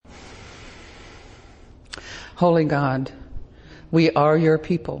Holy God, we are your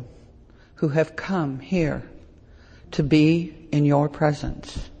people who have come here to be in your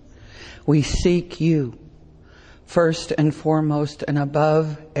presence. We seek you first and foremost and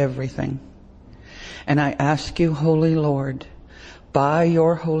above everything. And I ask you, Holy Lord, by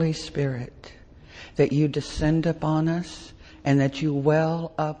your Holy Spirit, that you descend upon us and that you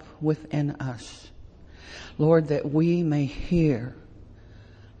well up within us. Lord, that we may hear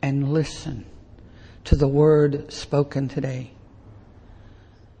and listen to the word spoken today.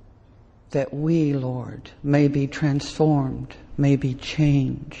 That we, Lord, may be transformed, may be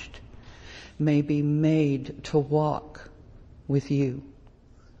changed, may be made to walk with you.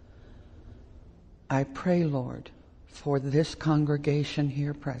 I pray, Lord, for this congregation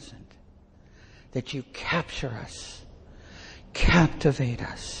here present, that you capture us, captivate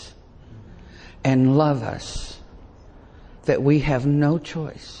us, and love us, that we have no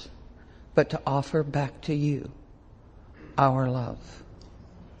choice but to offer back to you our love.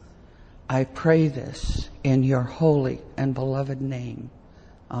 I pray this in your holy and beloved name.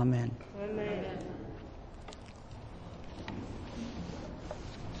 Amen. Amen.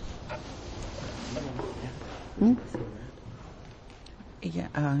 Hmm? Yeah,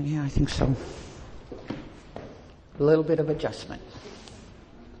 I think so. A little bit of adjustment.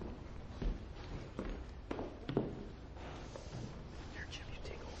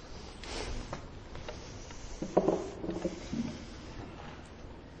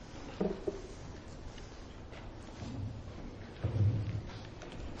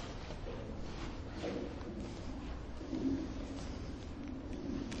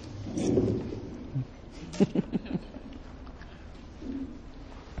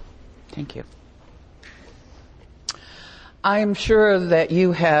 Thank you. I'm sure that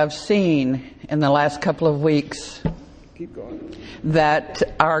you have seen in the last couple of weeks that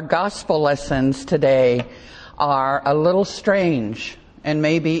our gospel lessons today are a little strange, and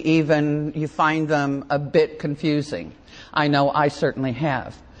maybe even you find them a bit confusing. I know I certainly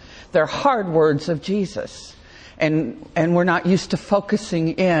have. They're hard words of Jesus. And we're not used to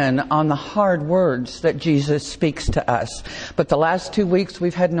focusing in on the hard words that Jesus speaks to us. But the last 2 weeks,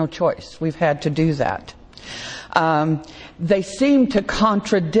 we've had no choice. We've had to do that. They seem to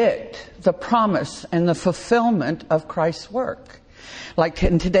contradict the promise and the fulfillment of Christ's work. Like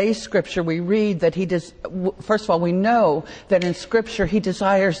in today's scripture, we read that he does. First of all, we know that in scripture, he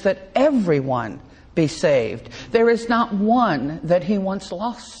desires that everyone be saved. There is not one that he wants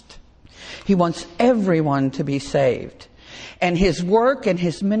lost. He wants everyone to be saved. And his work and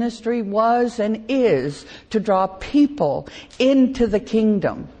his ministry was and is to draw people into the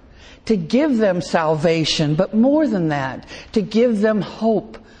kingdom, to give them salvation, but more than that, to give them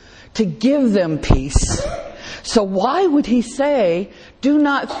hope, to give them peace. So why would he say, do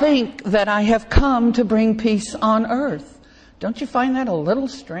not think that I have come to bring peace on earth? Don't you find that a little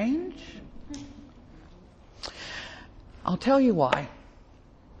strange? I'll tell you why.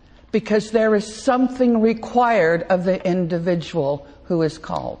 Because there is something required of the individual who is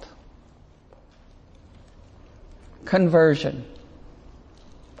called. Conversion.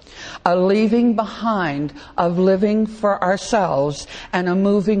 A leaving behind of living for ourselves and a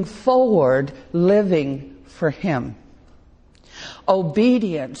moving forward living for Him.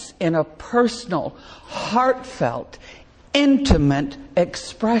 Obedience in a personal, heartfelt, intimate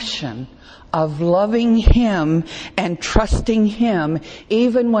expression of loving Him and trusting Him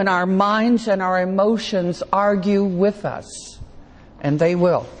even when our minds and our emotions argue with us. And they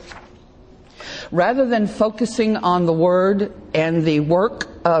will. Rather than focusing on the Word and the work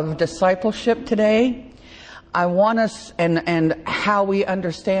of discipleship today, I want us and how we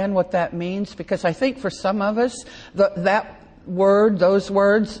understand what that means, because I think for some of us, that word, those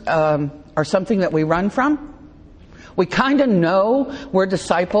words are something that we run from. We kind of know we're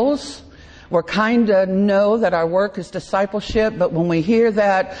disciples. We kind of know that our work is discipleship, but when we hear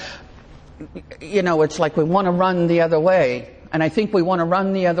that, it's like we want to run the other way. And I think we want to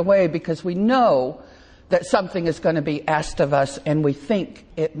run the other way because we know that something is going to be asked of us and we think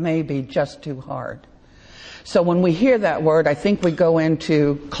it may be just too hard. So when we hear that word, I think we go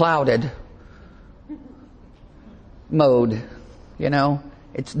into clouded mode.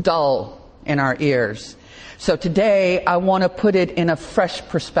 It's dull in our ears. So today, I want to put it in a fresh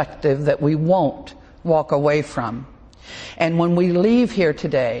perspective that we won't walk away from. And when we leave here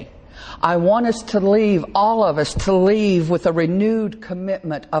today, I want us to leave, all of us to leave with a renewed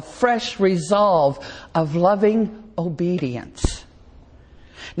commitment, a fresh resolve of loving obedience.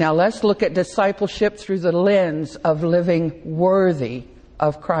 Now let's look at discipleship through the lens of living worthy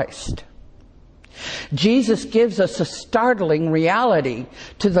of Christ. Jesus gives us a startling reality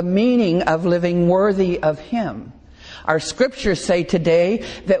to the meaning of living worthy of Him. Our scriptures say today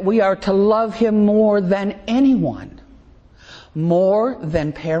that we are to love Him more than anyone, more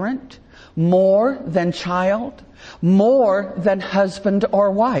than parent, more than child, more than husband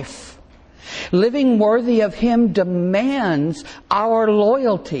or wife. Living worthy of Him demands our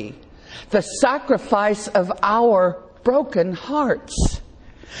loyalty, the sacrifice of our broken hearts,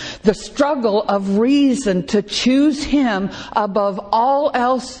 the struggle of reason to choose Him above all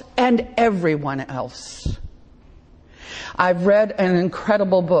else and everyone else. I've read an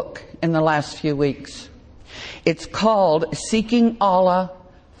incredible book in the last few weeks. It's called Seeking Allah,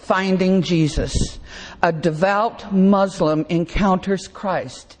 Finding Jesus. A devout Muslim encounters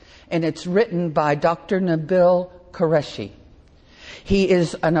Christ, and it's written by Dr. Nabil Qureshi. He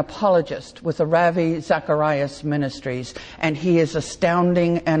is an apologist with the Ravi Zacharias Ministries, and he is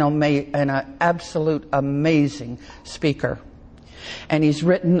astounding and an absolute amazing speaker. And he's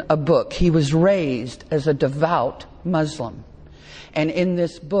written a book. He was raised as a devout Muslim. And in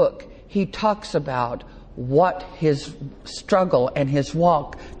this book, he talks about what his struggle and his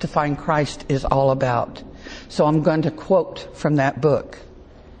walk to find Christ is all about. So I'm going to quote from that book.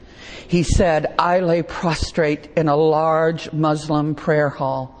 He said, "I lay prostrate in a large Muslim prayer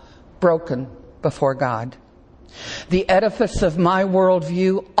hall, broken before God. The edifice of my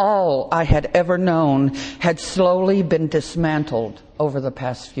worldview, all I had ever known, had slowly been dismantled over the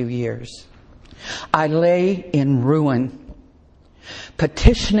past few years. I lay in ruin,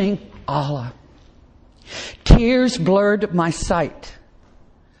 petitioning Allah. Tears blurred my sight.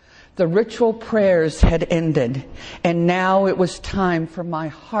 The ritual prayers had ended, and now it was time for my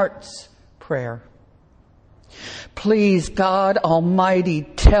heart's prayer. Please, God Almighty,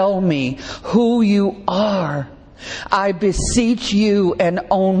 tell me who you are. I beseech you and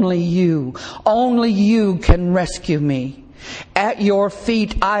only you. Only you can rescue me. At your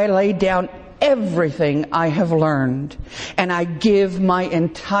feet I lay down everything I have learned, and I give my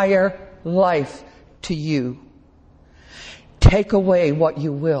entire life to you. Take away what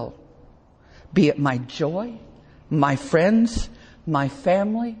you will, be it my joy, my friends, my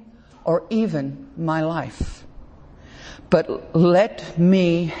family, or even my life. But let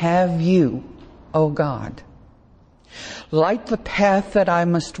me have you, O God. Light the path that I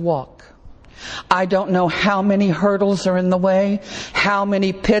must walk. I don't know how many hurdles are in the way, how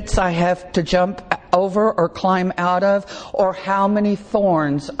many pits I have to jump over or climb out of, or how many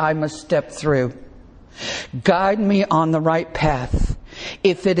thorns I must step through. Guide me on the right path.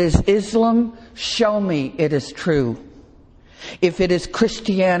 If it is Islam, show me it is true. If it is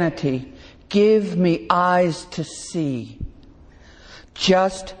Christianity, give me eyes to see.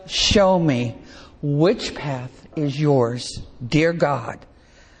 Just show me which path is yours, dear God,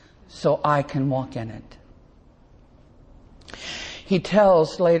 so I can walk in it. He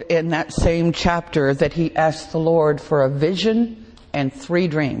tells later in that same chapter that he asked the Lord for a vision and 3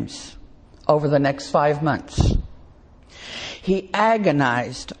 dreams over the next 5 months. He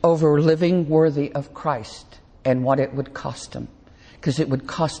agonized over living worthy of Christ and what it would cost him, because it would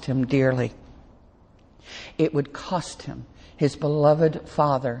cost him dearly. It would cost him his beloved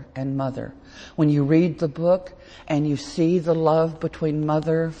father and mother. When you read the book and you see the love between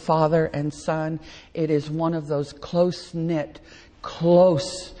mother, father, and son, it is one of those close-knit,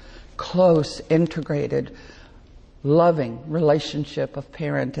 close, integrated, loving relationship of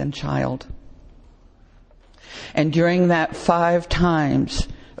parent and child. And during that 5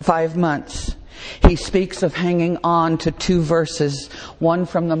 months, he speaks of hanging on to 2 verses, one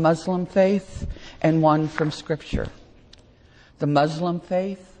from the Muslim faith and one from Scripture. The Muslim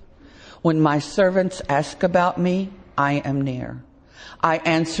faith: when my servants ask about me, I am near. I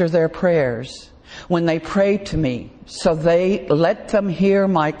answer their prayers when they pray to me, so they let them hear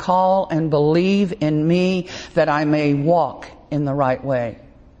my call and believe in me, that I may walk in the right way.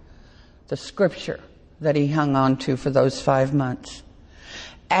 The Scripture that he hung on to for those 5 months.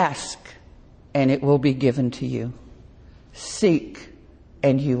 Ask, and it will be given to you. Seek,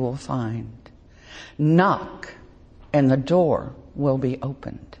 and you will find. Knock, and the door will be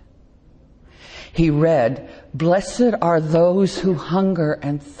opened. He read, "Blessed are those who hunger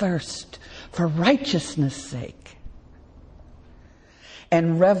and thirst for righteousness' sake,"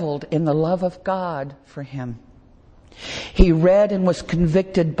 and reveled in the love of God for him. He read and was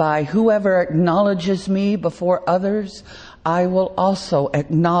convicted by, "Whoever acknowledges me before others, I will also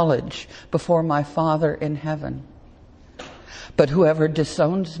acknowledge before my Father in heaven. But whoever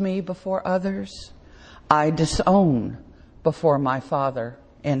disowns me before others, I disown before my Father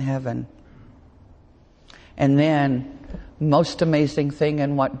in heaven." And then, most amazing thing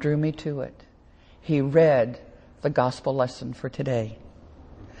and what drew me to it, he read the gospel lesson for today.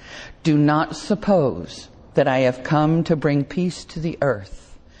 Do not suppose that I have come to bring peace to the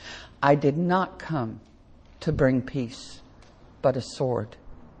earth. I did not come to bring peace, but a sword.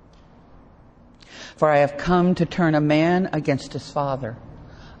 For I have come to turn a man against his father,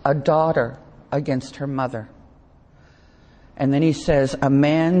 a daughter against her mother. And then he says, a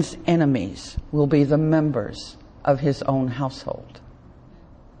man's enemies will be the members of his own household.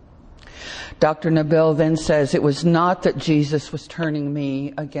 Dr. Nabil then says, it was not that Jesus was turning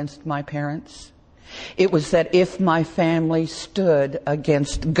me against my parents. It was that if my family stood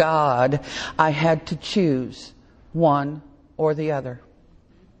against God, I had to choose one or the other.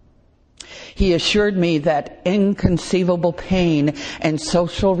 He assured me that inconceivable pain and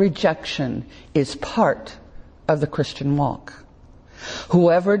social rejection is part of the Christian walk.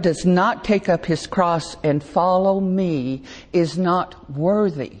 Whoever does not take up his cross and follow me is not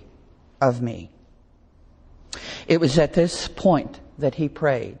worthy of me. It was at this point that he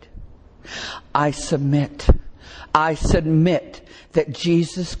prayed, I submit that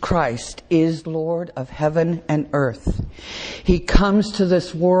Jesus Christ is Lord of heaven and earth. He comes to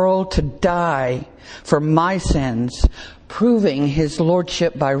this world to die for my sins, proving his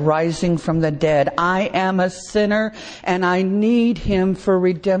lordship by rising from the dead. I am a sinner and I need him for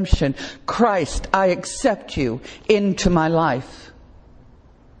redemption. Christ, I accept you into my life.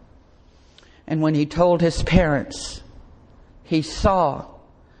 And when he told his parents, he saw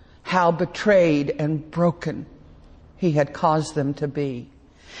how betrayed and broken he had caused them to be.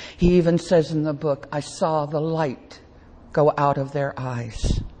 He even says in the book, I saw the light go out of their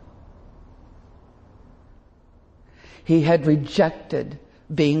eyes. He had rejected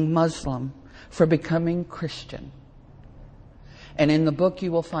being Muslim for becoming Christian. And in the book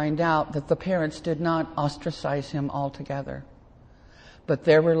you will find out that the parents did not ostracize him altogether. But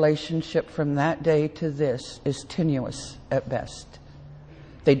their relationship from that day to this is tenuous at best.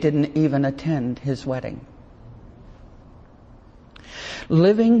 They didn't even attend his wedding.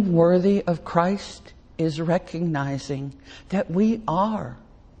 Living worthy of Christ is recognizing that we are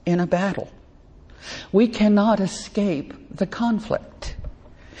in a battle. We cannot escape the conflict.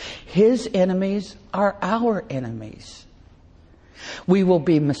 His enemies are our enemies. We will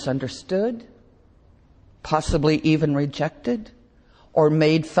be misunderstood, possibly even rejected, or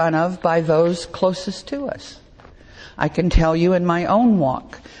made fun of by those closest to us. I can tell you in my own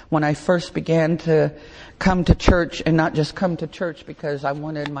walk, when I first began to come to church, and not just come to church because I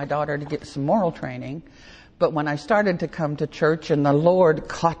wanted my daughter to get some moral training, but when I started to come to church and the Lord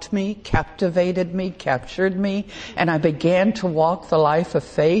caught me, captivated me, captured me, and I began to walk the life of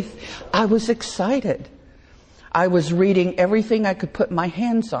faith, I was excited. I was reading everything I could put my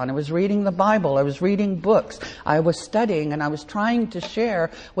hands on. I was reading the Bible. I was reading books. I was studying, and I was trying to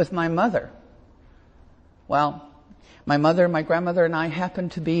share with my mother. Well, my mother, my grandmother, and I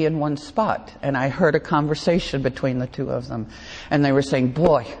happened to be in one spot, and I heard a conversation between the two of them. And they were saying,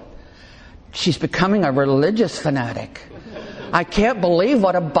 boy, she's becoming a religious fanatic. I can't believe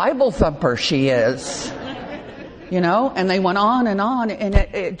what a Bible thumper she is. You know, and they went on, and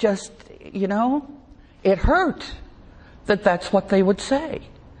it just, you know, it hurt that that's what they would say.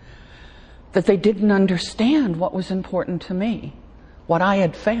 That they didn't understand what was important to me, what I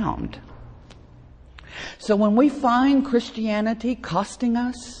had found. So when we find Christianity costing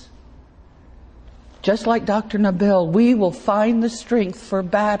us, just like Dr. Nabil, we will find the strength for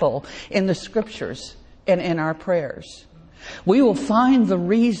battle in the scriptures and in our prayers. We will find the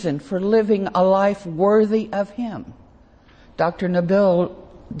reason for living a life worthy of him. Dr. Nabil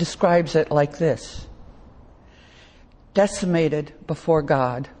describes it like this. Decimated before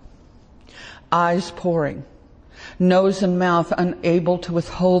God, eyes pouring, nose and mouth unable to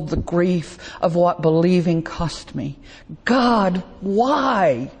withhold the grief of what believing cost me. God,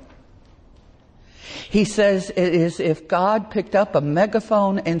 why? He says it is if God picked up a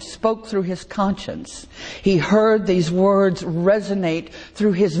megaphone and spoke through his conscience. He heard these words resonate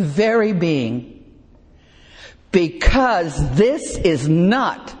through his very being. Because this is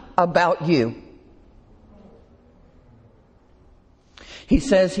not about you. He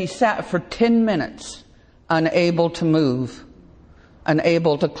says he sat for 10 minutes, unable to move,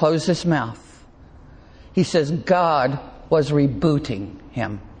 unable to close his mouth. He says God was rebooting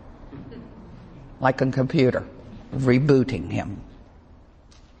him. Like a computer, rebooting him.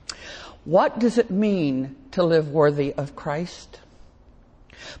 What does it mean to live worthy of Christ?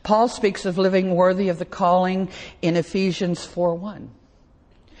 Paul speaks of living worthy of the calling in Ephesians 4:1.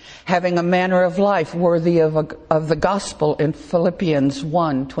 Having a manner of life worthy of the gospel in Philippians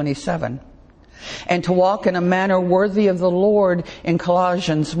 1:27. And to walk in a manner worthy of the Lord in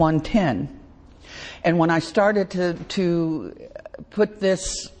Colossians 1:10. And when I started to put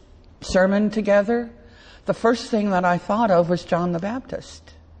this sermon together, the first thing that I thought of was John the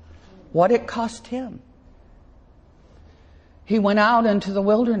Baptist. What it cost him. He went out into the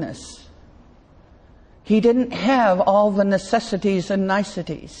wilderness. He didn't have all the necessities and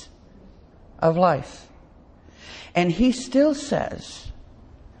niceties of life. And he still says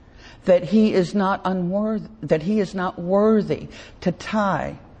that he is not worthy to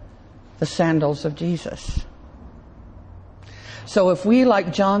tie the sandals of Jesus. So if we,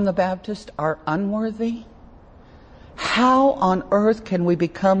 like John the Baptist, are unworthy, how on earth can we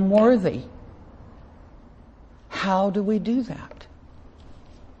become worthy? How do we do that?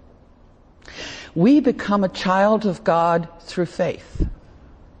 We become a child of God through faith.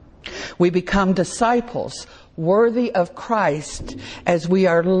 We become disciples worthy of Christ as we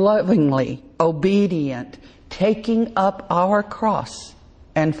are lovingly obedient, taking up our cross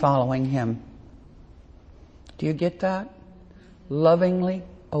and following Him. Do you get that? Lovingly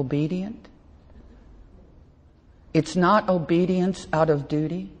obedient. It's not obedience out of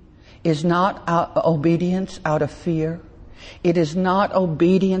duty. It's not obedience out of fear. It is not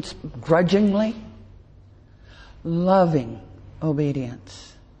obedience grudgingly. Loving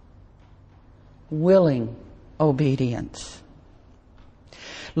obedience. Willing obedience.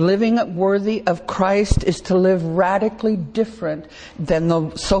 Living worthy of Christ is to live radically different than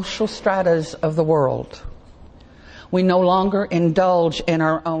the social stratas of the world. We no longer indulge in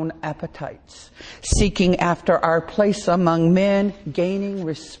our own appetites, seeking after our place among men, gaining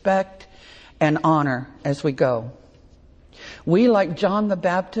respect and honor as we go. We, like John the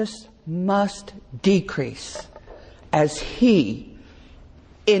Baptist, must decrease as He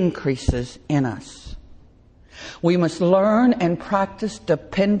increases in us. We must learn and practice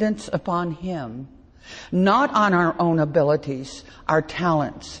dependence upon Him, not on our own abilities, our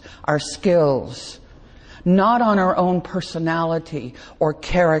talents, our skills, not on our own personality or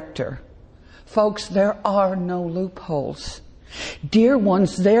character. Folks, there are no loopholes. Dear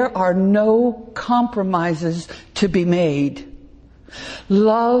ones, there are no compromises to be made.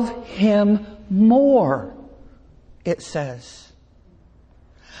 Love Him more, it says.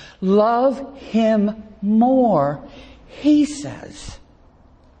 Love Him more, He says.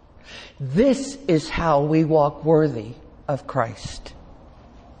 This is how we walk worthy of Christ.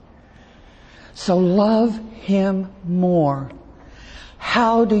 So love Him more.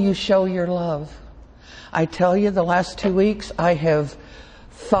 How do you show your love? I tell you, the last 2 weeks I have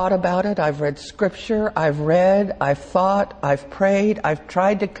thought about it. I've read scripture. I've read. I've thought. I've prayed. I've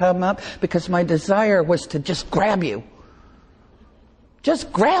tried to come up because my desire was to just grab you.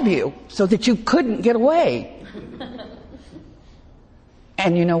 Just grab you so that you couldn't get away.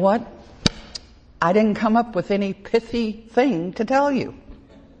 And you know what? I didn't come up with any pithy thing to tell you.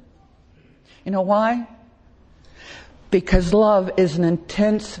 You know why? Because love is an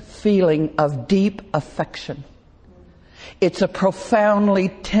intense feeling of deep affection. It's a profoundly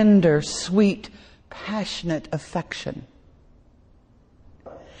tender, sweet, passionate affection.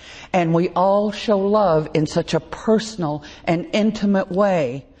 And we all show love in such a personal and intimate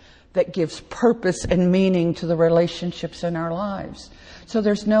way that gives purpose and meaning to the relationships in our lives. So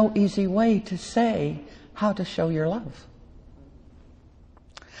there's no easy way to say how to show your love.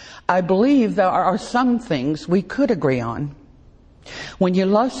 I believe there are some things we could agree on. When you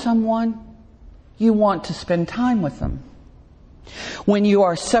love someone, you want to spend time with them. When you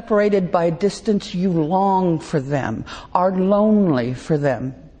are separated by distance, you long for them, are lonely for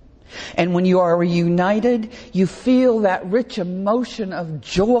them. And when you are reunited, you feel that rich emotion of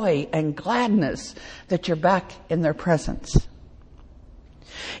joy and gladness that you're back in their presence.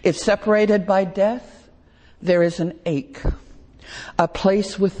 If separated by death, there is an ache. A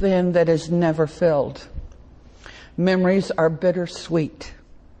place within that is never filled. Memories are bittersweet.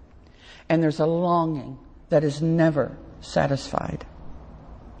 And there's a longing that is never satisfied.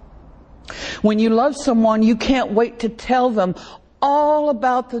 When you love someone, you can't wait to tell them all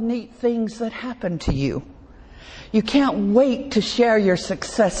about the neat things that happen to you. You can't wait to share your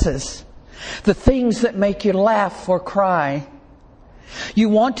successes, the things that make you laugh or cry. You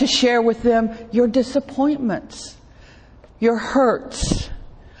want to share with them your disappointments, your hurts.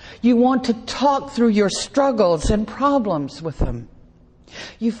 You want to talk through your struggles and problems with them.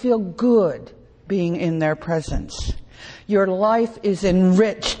 You feel good being in their presence. Your life is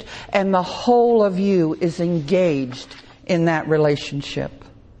enriched and the whole of you is engaged in that relationship.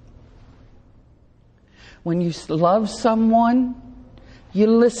 When you love someone, you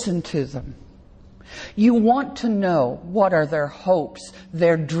listen to them. You want to know what are their hopes,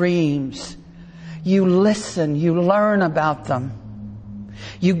 their dreams. You listen, you learn about them.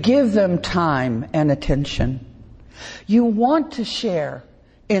 You give them time and attention. You want to share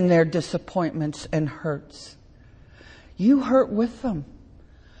in their disappointments and hurts. You hurt with them.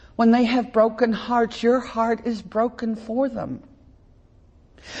 When they have broken hearts, your heart is broken for them.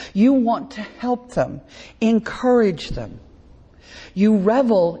 You want to help them, encourage them. You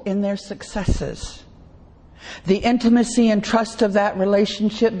revel in their successes. The intimacy and trust of that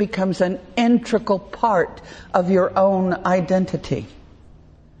relationship becomes an integral part of your own identity.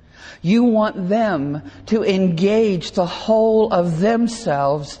 You want them to engage the whole of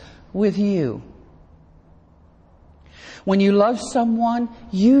themselves with you. When you love someone,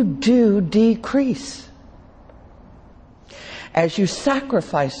 you do decrease as you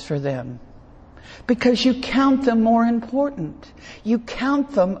sacrifice for them, because you count them more important. You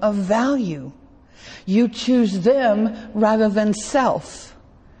count them of value. You choose them rather than self.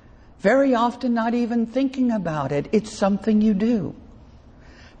 Very often not even thinking about it. It's something you do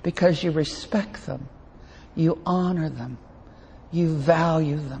because you respect them. You honor them. You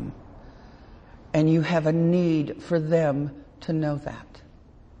value them. And you have a need for them to know that.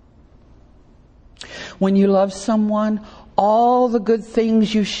 When you love someone, all the good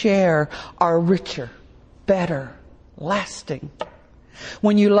things you share are richer, better, lasting.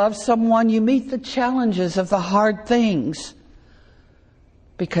 When you love someone, you meet the challenges of the hard things,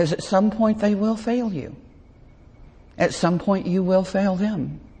 because at some point they will fail you. At some point you will fail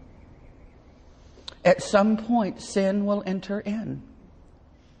them. At some point sin will enter in.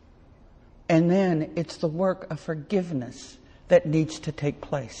 And then it's the work of forgiveness that needs to take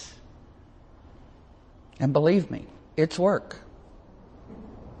place. And believe me, it's work.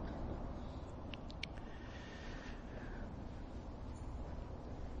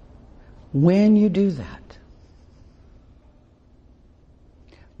 When you do that,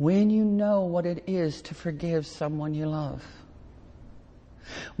 when you know what it is to forgive someone you love,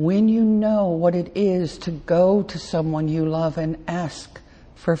 when you know what it is to go to someone you love and ask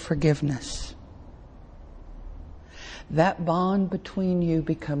for forgiveness, that bond between you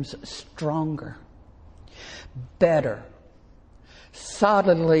becomes stronger, better,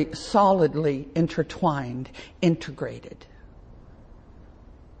 solidly intertwined, integrated.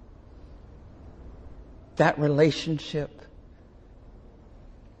 That relationship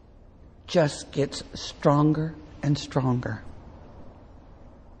just gets stronger and stronger.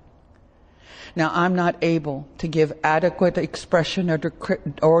 Now, I'm not able to give adequate expression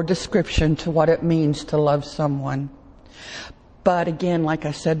or description to what it means to love someone. But again, like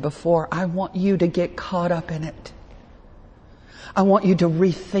I said before, I want you to get caught up in it. I want you to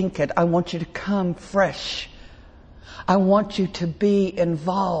rethink it. I want you to come fresh. I want you to be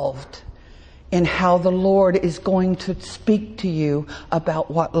involved in how the Lord is going to speak to you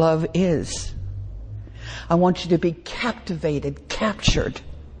about what love is. I want you to be captivated, captured.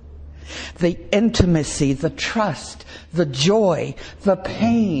 The intimacy, the trust, the joy, the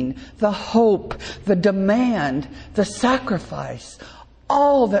pain, the hope, the demand, the sacrifice,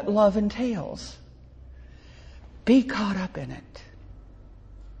 all that love entails. Be caught up in it.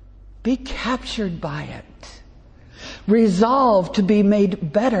 Be captured by it. Resolve to be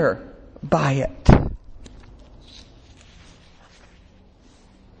made better by it.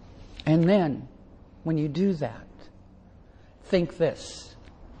 And then, when you do that, think this.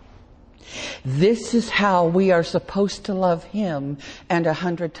 This is how we are supposed to love Him, and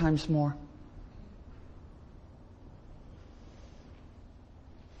 100 times more.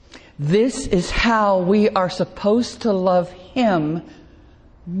 This is how we are supposed to love Him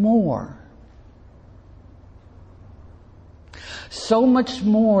more. So much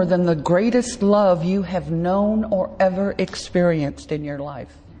more than the greatest love you have known or ever experienced in your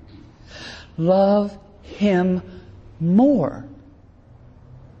life. Love Him more.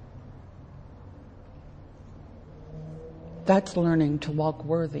 That's learning to walk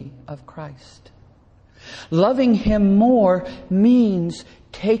worthy of Christ. Loving Him more means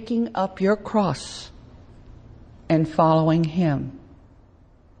taking up your cross and following Him.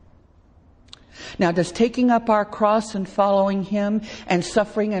 Now, does taking up our cross and following Him and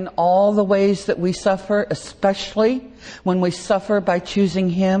suffering in all the ways that we suffer, especially when we suffer by choosing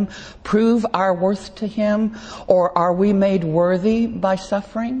Him, prove our worth to Him? Or are we made worthy by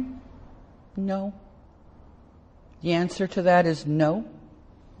suffering? No. The answer to that is no.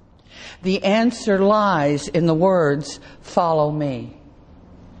 The answer lies in the words, "Follow me."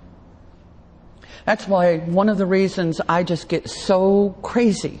 That's why one of the reasons I just get so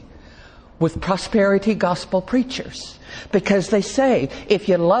crazy with prosperity gospel preachers. Because they say, if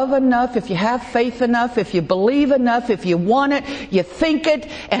you love enough, if you have faith enough, if you believe enough, if you want it, you think it,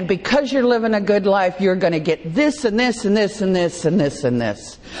 and because you're living a good life, you're going to get this and this and this and this and this and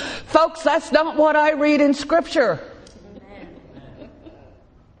this. Folks, that's not what I read in Scripture.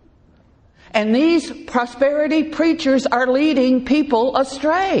 And these prosperity preachers are leading people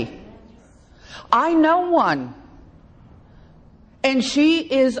astray. I know one. And she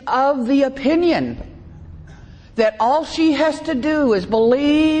is of the opinion that all she has to do is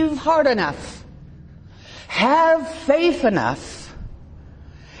believe hard enough, have faith enough,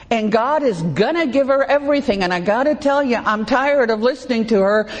 and God is gonna give her everything. And I gotta tell you, I'm tired of listening to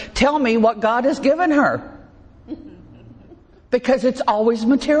her tell me what God has given her. Because it's always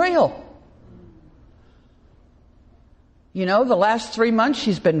material. You know, the last 3 months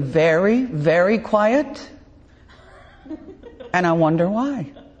she's been very, very quiet. And I wonder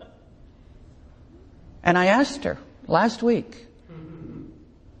why. And I asked her last week,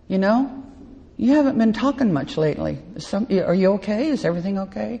 you know, you haven't been talking much lately. Are you okay? Is everything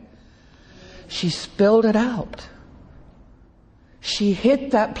okay? She spilled it out. She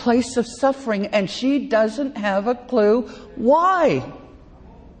hit that place of suffering and she doesn't have a clue why.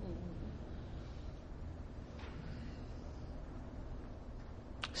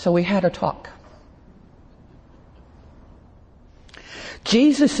 So we had a talk.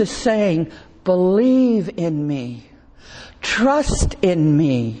 Jesus is saying, believe in me, trust in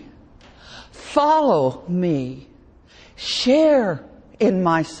me, follow me, share in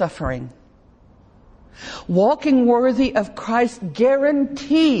my suffering. Walking worthy of Christ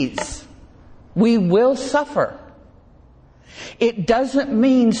guarantees we will suffer. It doesn't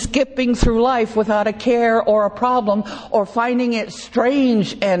mean skipping through life without a care or a problem or finding it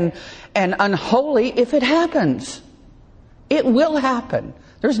strange and unholy if it happens. It will happen.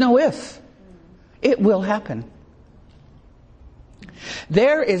 There's no if. It will happen.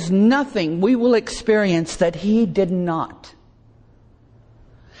 There is nothing we will experience that He did not.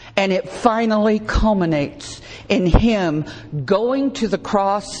 And it finally culminates in Him going to the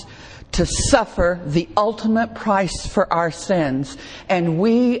cross to suffer the ultimate price for our sins. And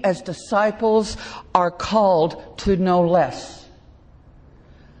we as disciples are called to no less.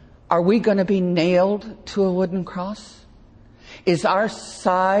 Are we going to be nailed to a wooden cross? Is our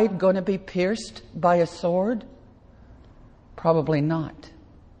side going to be pierced by a sword? Probably not.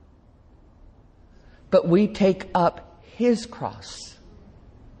 But we take up His cross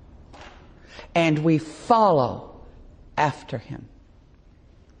and we follow after Him.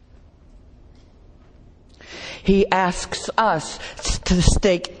 He asks us to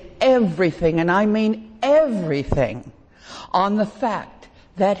stake everything, and I mean everything, on the fact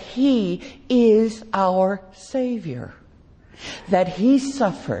that He is our Savior. That He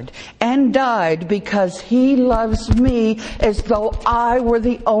suffered and died because He loves me as though I were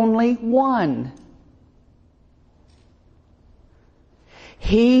the only one.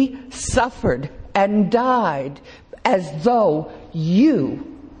 He suffered and died as though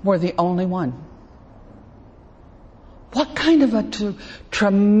you were the only one. What kind of a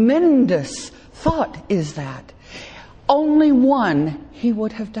tremendous thought is that? Only one, He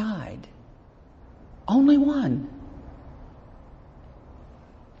would have died. Only one.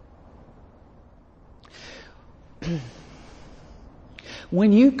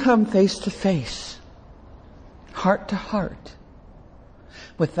 When you come face to face, heart to heart,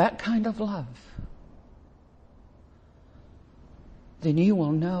 with that kind of love, then you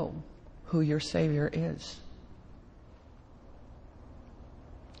will know who your Savior is.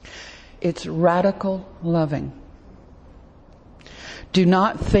 It's radical loving. Do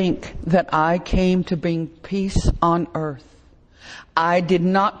not think that I came to bring peace on earth. I did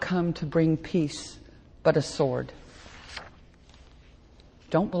not come to bring peace, but a sword.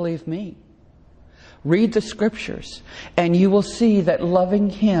 Don't believe me. Read the Scriptures, and you will see that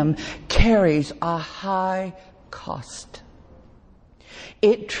loving Him carries a high cost.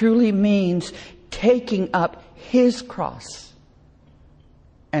 It truly means taking up His cross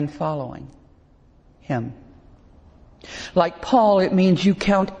and following Him. Like Paul, it means you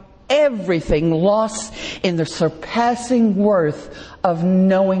count everything lost in the surpassing worth of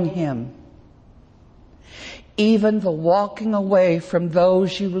knowing Him. Even the walking away from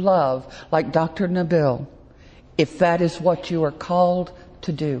those you love, like Dr. Nabil, if that is what you are called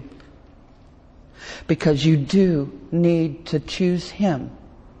to do. Because you do need to choose Him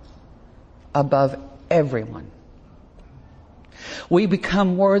above everyone. We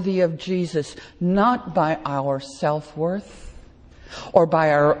become worthy of Jesus not by our self-worth or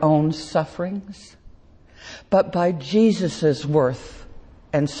by our own sufferings, but by Jesus' worth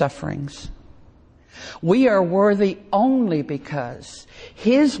and sufferings. We are worthy only because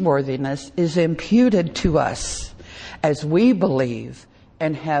His worthiness is imputed to us as we believe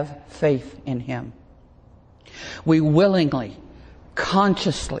and have faith in Him. We willingly,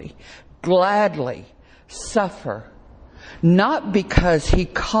 consciously, gladly suffer, not because He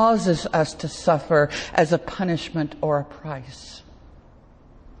causes us to suffer as a punishment or a price.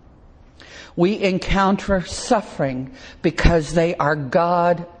 We encounter suffering because they are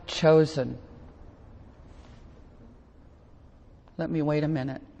God chosen. Let me wait a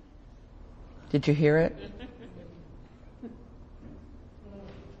minute. Did you hear it?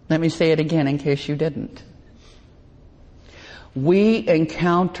 Let me say it again in case you didn't. We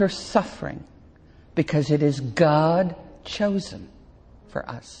encounter suffering because it is God chosen for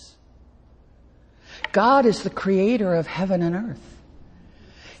us. God is the creator of heaven and earth.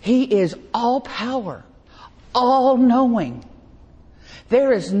 He is all power, all knowing.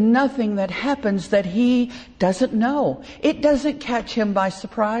 There is nothing that happens that He doesn't know. It doesn't catch Him by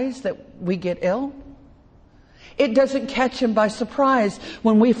surprise that we get ill. It doesn't catch Him by surprise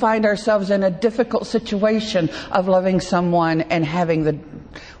when we find ourselves in a difficult situation of loving someone and having the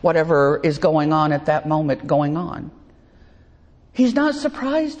whatever is going on at that moment going on. He's not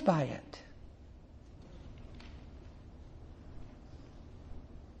surprised by it.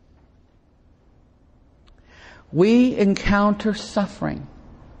 We encounter suffering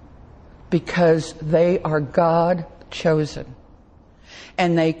because they are God chosen.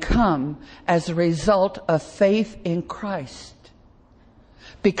 And they come as a result of faith in Christ.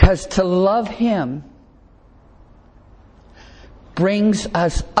 Because to love Him brings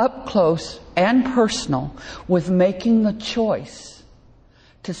us up close and personal with making the choice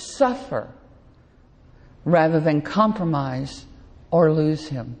to suffer rather than compromise or lose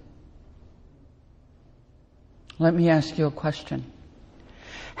Him. Let me ask you a question.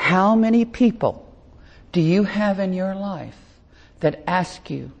 How many people do you have in your life that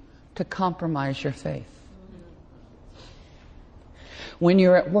ask you to compromise your faith? When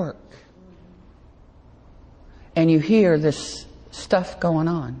you're at work and you hear this stuff going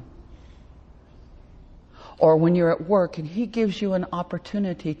on, or when you're at work and he gives you an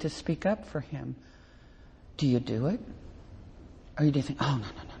opportunity to speak up for him, do you do it? Or do you think, oh,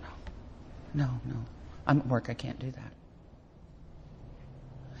 no, I'm at work, I can't do that?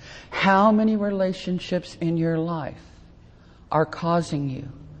 How many relationships in your life are causing you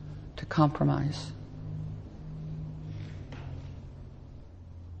to compromise?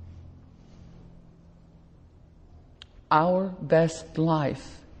 Our best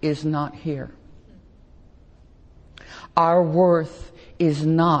life is not here. Our worth is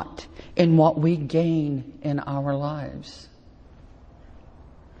not in what we gain in our lives.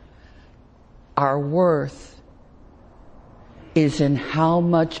 Our worth is in how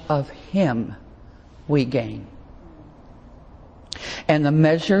much of Him we gain. And the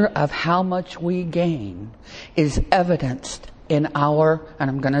measure of how much we gain is evidenced in our, and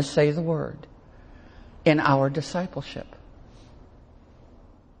I'm going to say the word, in our discipleship.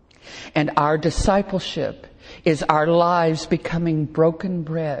 And our discipleship is our lives becoming broken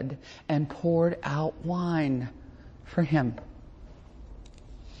bread and poured out wine for Him.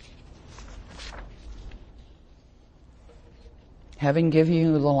 Having given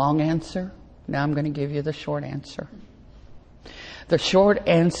you the long answer, now I'm going to give you the short answer. The short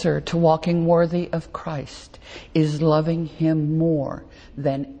answer to walking worthy of Christ is loving Him more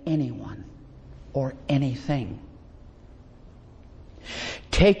than anyone or anything.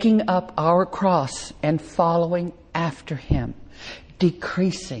 Taking up our cross and following after Him,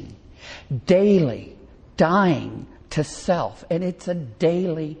 decreasing, daily dying to self. And it's a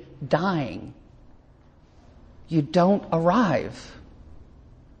daily dying. You don't arrive.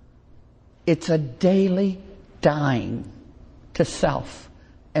 It's a daily dying to self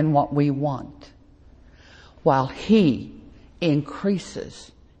and what we want, while He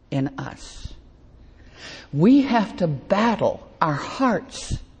increases in us. We have to battle our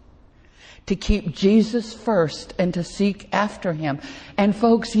hearts to keep Jesus first and to seek after Him. And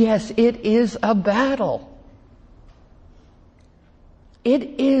folks, yes, it is a battle.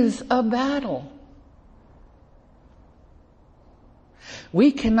 It is a battle.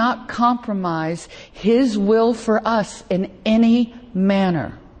 We cannot compromise His will for us in any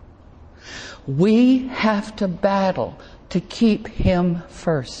manner. We have to battle to keep Him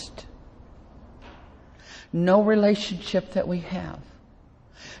first. No relationship that we have,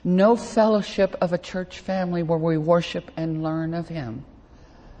 no fellowship of a church family where we worship and learn of Him,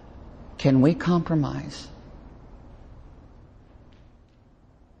 can we compromise.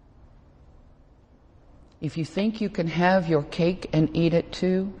 If you think you can have your cake and eat it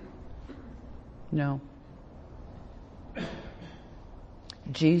too, no.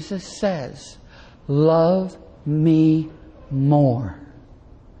 Jesus says, love me more.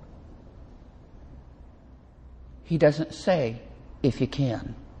 He doesn't say, if you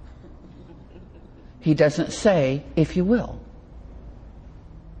can. He doesn't say, if you will.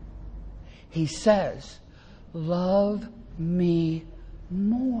 He says, love me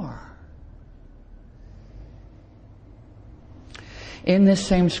more. In this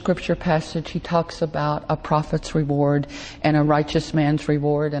same scripture passage, he talks about a prophet's reward and a righteous man's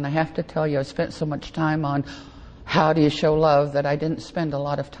reward. And I have to tell you, I spent so much time on how do you show love that I didn't spend a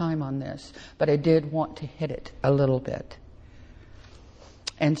lot of time on this. But I did want to hit it a little bit.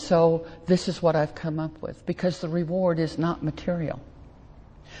 And so this is what I've come up with. Because the reward is not material.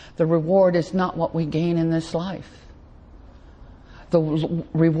 The reward is not what we gain in this life. The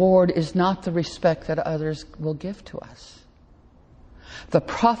reward is not the respect that others will give to us. The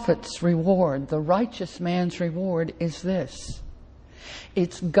prophet's reward, the righteous man's reward is this.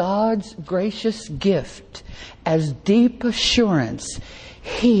 It's God's gracious gift as deep assurance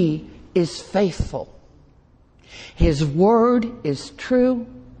He is faithful. His word is true.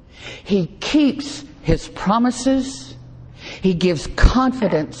 He keeps His promises. He gives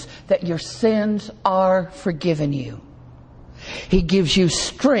confidence that your sins are forgiven you. He gives you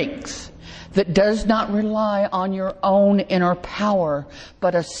strength that does not rely on your own inner power,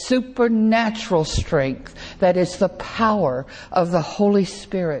 but a supernatural strength that is the power of the Holy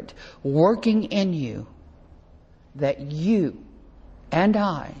Spirit working in you, that you and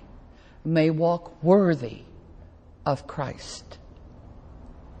I may walk worthy of Christ.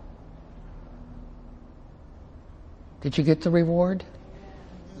 Did you get the reward?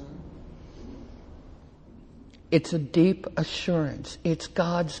 It's a deep assurance. It's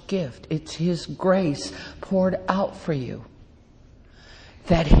God's gift. It's His grace poured out for you.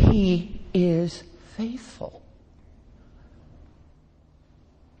 That He is faithful.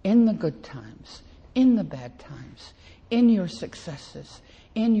 In the good times, in the bad times, in your successes,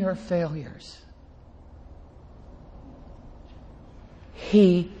 in your failures.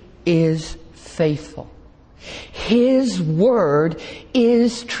 He is faithful. His word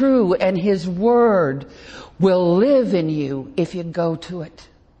is true, and His word will live in you if you go to it.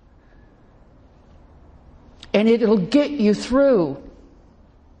 And it'll get you through.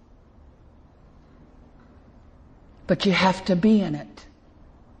 But you have to be in it.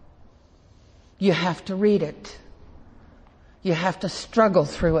 You have to read it. You have to struggle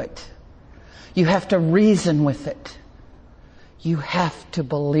through it. You have to reason with it. You have to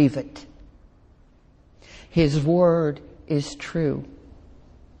believe it. His word is true.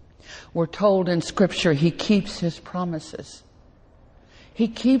 We're told in Scripture He keeps His promises. He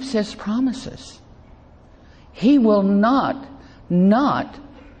keeps His promises. He will not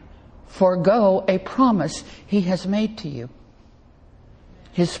forego a promise He has made to you.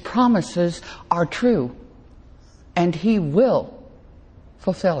 His promises are true, and He will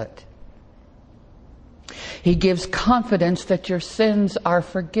fulfill it. He gives confidence that your sins are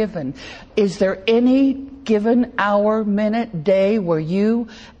forgiven. Is there any given hour, minute, day where you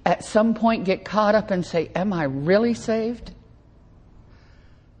at some point get caught up and say, am I really saved?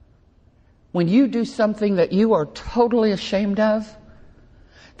 When you do something that you are totally ashamed of,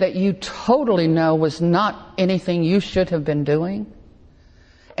 that you totally know was not anything you should have been doing,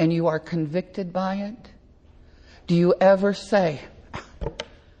 and you are convicted by it, do you ever say,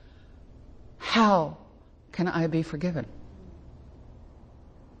 how can I be forgiven?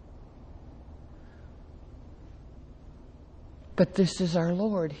 But this is our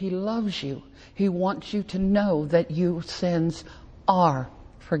Lord. He loves you. He wants you to know that your sins are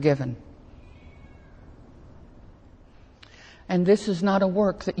forgiven. And this is not a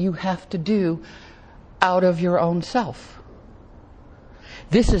work that you have to do out of your own self.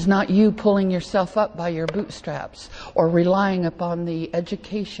 This is not you pulling yourself up by your bootstraps or relying upon the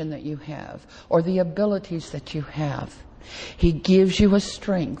education that you have or the abilities that you have. He gives you a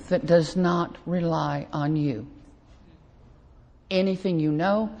strength that does not rely on you. Anything you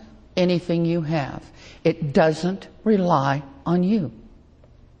know, anything you have, it doesn't rely on you.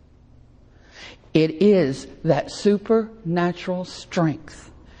 It is that supernatural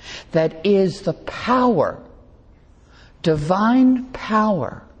strength that is the power, divine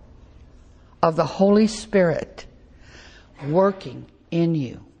power of the Holy Spirit working in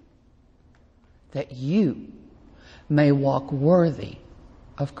you, that you may walk worthy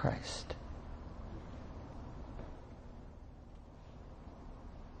of Christ.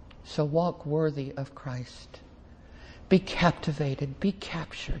 So walk worthy of Christ. Be captivated, be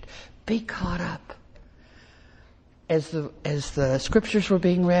captured, be caught up. as the scriptures were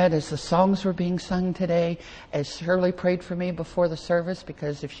being read, as the songs were being sung today, as Shirley prayed for me before the service,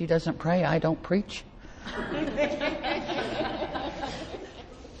 because if she doesn't pray, I don't preach.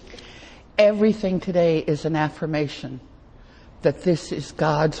 Everything today is an affirmation that this is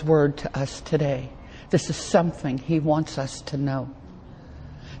God's word to us today. This is something He wants us to know.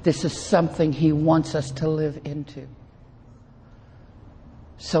 This is something He wants us to live into.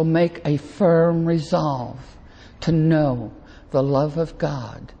 So make a firm resolve to know the love of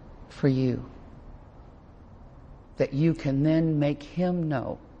God for you, that you can then make Him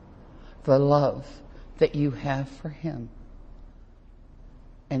know the love that you have for Him,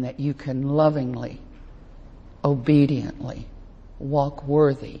 and that you can lovingly, obediently walk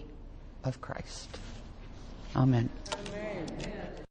worthy of Christ. Amen. Amen.